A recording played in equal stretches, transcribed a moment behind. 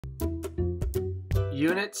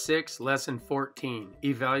Unit 6, Lesson 14,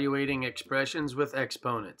 Evaluating Expressions with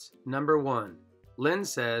Exponents. Number 1. Lynn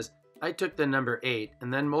says, I took the number 8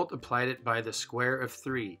 and then multiplied it by the square of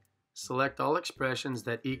 3. Select all expressions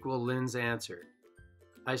that equal Lynn's answer.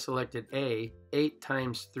 I selected A, 8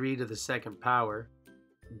 times 3 to the second power,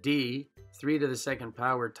 D, 3 to the second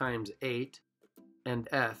power times 8, and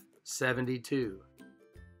F, 72.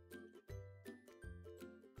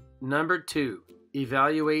 Number 2.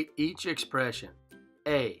 Evaluate each expression.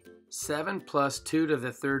 A, 7 plus 2 to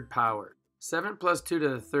the third power. 7 plus 2 to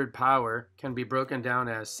the third power can be broken down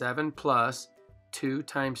as 7 plus 2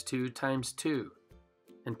 times 2 times 2.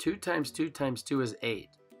 And 2 times 2 times 2 is 8.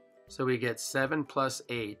 So we get 7 plus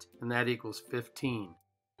 8, and that equals 15.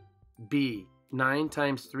 B, 9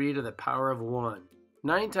 times 3 to the power of 1.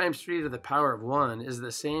 9 times 3 to the power of 1 is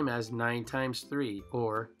the same as 9 times 3,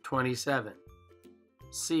 or 27.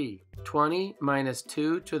 C, 20 minus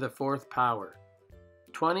 2 to the fourth power.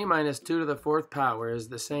 20 minus 2 to the fourth power is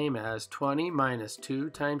the same as 20 minus 2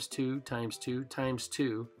 times 2 times 2 times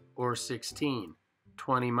 2, or 16.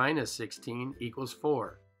 20 minus 16 equals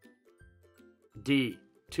 4. D,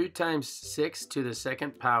 2 times 6 to the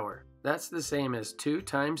second power. That's the same as 2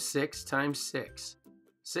 times 6 times 6.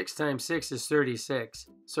 6 times 6 is 36,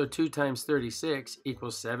 so 2 times 36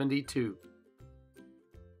 equals 72.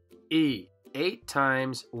 E, 8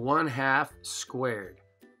 times 1/2 squared.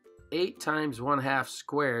 8 times 1/2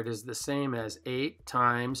 squared is the same as 8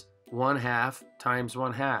 times 1/2 times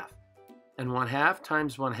 1/2. And 1/2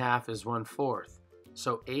 times 1/2 is 1/4.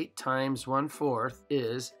 So 8 times 1/4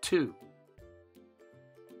 is 2.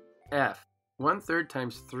 F, 1/3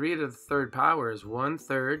 times 3 to the third power is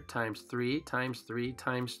 1/3 times 3 times 3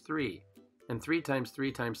 times 3. And 3 times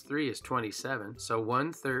 3 times 3 is 27. So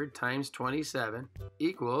 1/3 times 27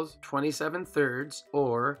 equals 27 thirds,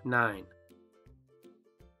 or 9.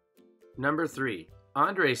 Number 3.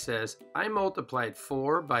 Andre says, I multiplied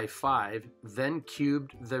 4 by 5, then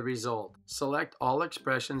cubed the result. Select all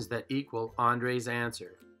expressions that equal Andre's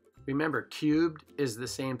answer. Remember, cubed is the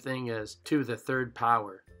same thing as to the third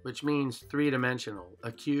power, which means three-dimensional.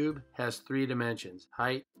 A cube has 3 dimensions,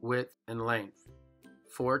 height, width, and length.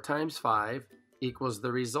 4 times 5 equals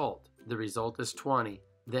the result. The result is 20.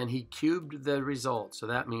 Then he cubed the result, so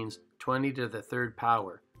that means 20 to the third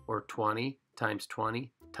power, or 20 times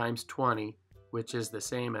 20 times 20, which is the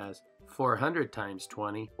same as 400 times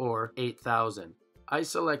 20, or 8,000. I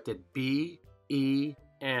selected B, E,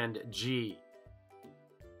 and G.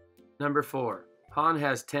 Number 4. Han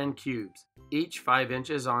has 10 cubes, each 5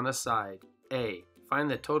 inches on a side. A, find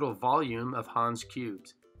the total volume of Han's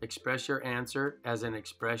cubes. Express your answer as an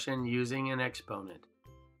expression using an exponent.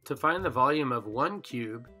 To find the volume of 1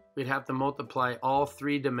 cube, we'd have to multiply all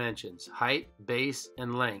 3 dimensions, height, base,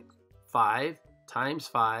 and length. 5 times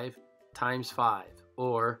 5 times 5,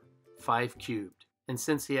 or 5 cubed. And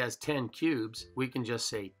since he has 10 cubes, we can just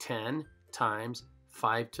say 10 times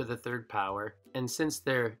 5 to the third power. And since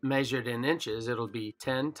they're measured in inches, it'll be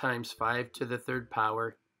 10 times 5 to the third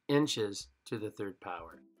power inches to the third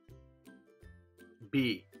power.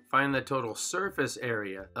 B, find the total surface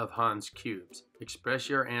area of Han's cubes. Express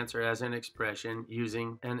your answer as an expression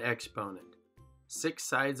using an exponent. 6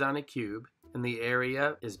 sides on a cube, and the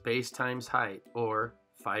area is base times height, or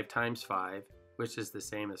 5 times 5, which is the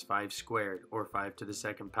same as 5 squared, or 5 to the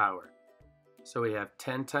second power. So we have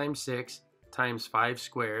 10 times 6 times 5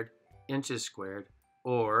 squared, inches squared,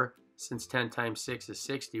 or since 10 times 6 is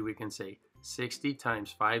 60, we can say 60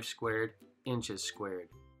 times 5 squared, inches squared.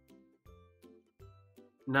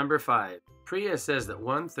 Number 5. Priya says that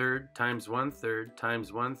 1/3 times 1/3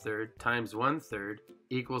 times 1/3 times 1/3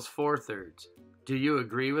 equals 4/3. Do you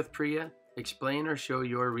agree with Priya? Explain or show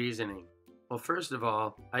your reasoning. Well, first of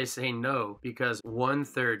all, I say no, because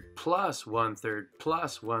 1/3 plus 1/3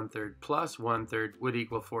 plus 1/3 plus 1/3 would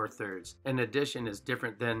equal 4/3, and addition is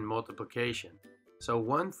different than multiplication. So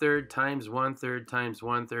 1/3 times 1/3 times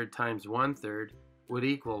 1/3 times 1/3 would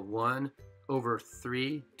equal 1 over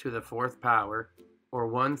 3 to the fourth power, or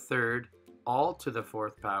 1/3 all to the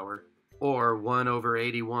fourth power, or 1 over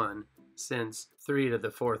 81, since 3 to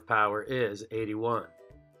the fourth power is 81.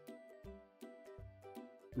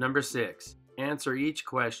 Number 6. Answer each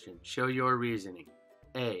question. Show your reasoning.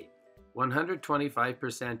 A,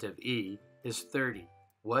 125% of E is 30.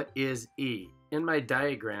 What is E? In my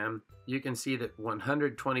diagram, you can see that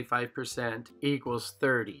 125% equals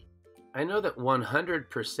 30. I know that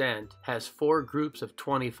 100% has 4 groups of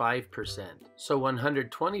 25%, so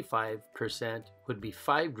 125% would be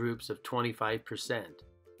 5 groups of 25%.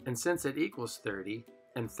 And since it equals 30,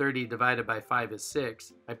 and 30 divided by 5 is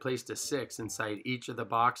 6, I placed a 6 inside each of the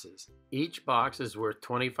boxes. Each box is worth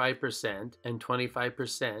 25% and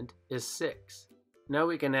 25% is 6. Now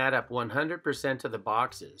we can add up 100% of the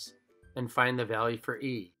boxes and find the value for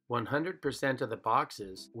E. 100% of the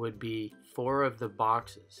boxes would be 4 of the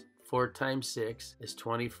boxes. 4 times 6 is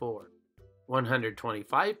 24.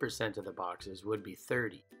 125% of the boxes would be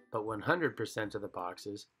 30, but 100% of the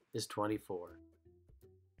boxes is 24.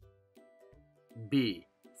 B.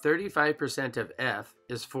 35% of F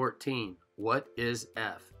is 14. What is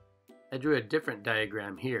F? I drew a different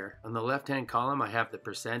diagram here. On the left-hand column I have the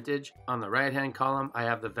percentage. On the right-hand column I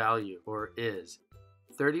have the value, or is.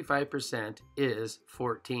 35% is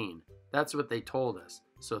 14. That's what they told us.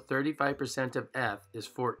 So 35% of F is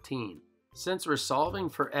 14. Since we're solving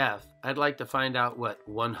for F, I'd like to find out what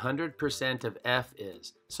 100% of F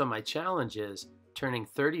is. So my challenge is turning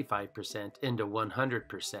 35% into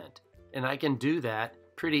 100%. And I can do that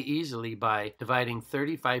pretty easily by dividing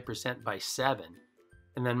 35% by 7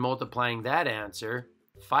 and then multiplying that answer,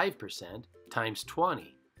 5%, times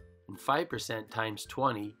 20. And 5% times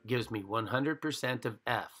 20 gives me 100% of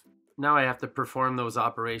F. Now I have to perform those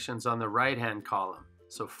operations on the right-hand column.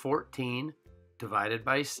 So 14 divided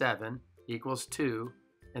by 7 equals 2,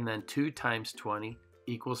 and then 2 times 20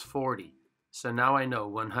 equals 40. So now I know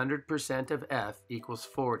 100% of F equals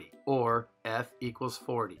 40, or F equals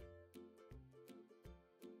 40.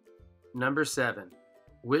 Number 7.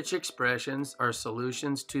 Which expressions are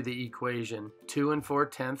solutions to the equation 2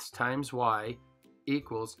 4/10 times y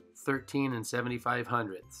equals 13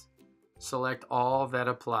 7/75? Select all that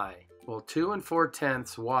apply. Well, 2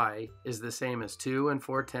 4/10 y is the same as 2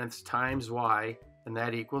 4/10 times y, and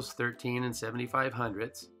that equals 13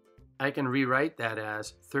 7/75. I can rewrite that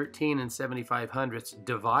as 13 7/75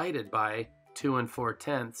 divided by 2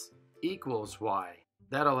 4/10 equals y.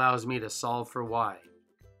 That allows me to solve for y.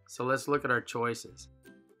 So let's look at our choices.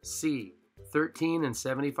 C. 13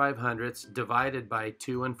 7/75 divided by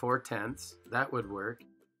 2 4/10. That would work.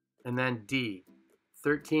 And then D.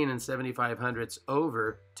 13 7/75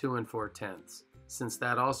 over 2 4/10, since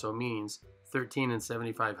that also means 13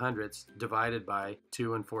 7/75 divided by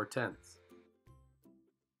 2 4/10.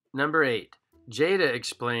 Number 8. Jada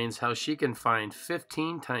explains how she can find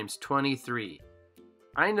 15 times 23.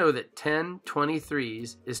 I know that 10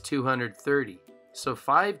 23s is 230. So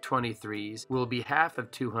 5 23s will be half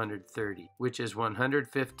of 230, which is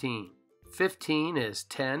 115. 15 is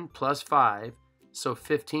 10 plus 5, so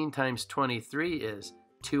 15 times 23 is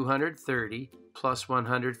 230 plus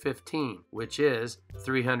 115, which is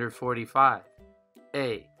 345.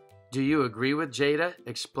 A. Do you agree with Jada?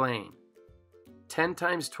 Explain. 10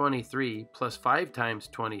 times 23 plus 5 times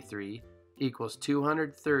 23 equals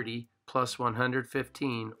 230 plus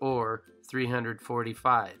 115, or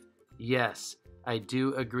 345. Yes, I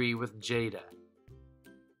do agree with Jada.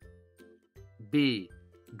 B.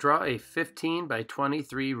 Draw a 15 by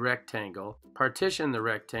 23 rectangle, partition the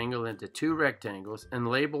rectangle into 2 rectangles, and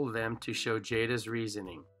label them to show Jada's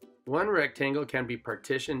reasoning. One rectangle can be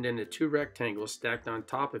partitioned into 2 rectangles stacked on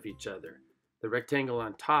top of each other. The rectangle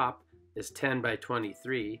on top is 10 by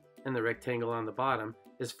 23, and the rectangle on the bottom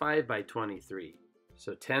is 5 by 23.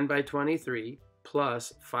 So 10 by 23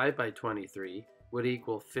 plus 5 by 23 would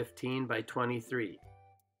equal 15 by 23.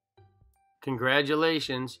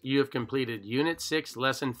 Congratulations, you have completed Unit 6,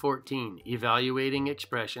 Lesson 14, Evaluating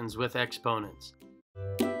Expressions with Exponents.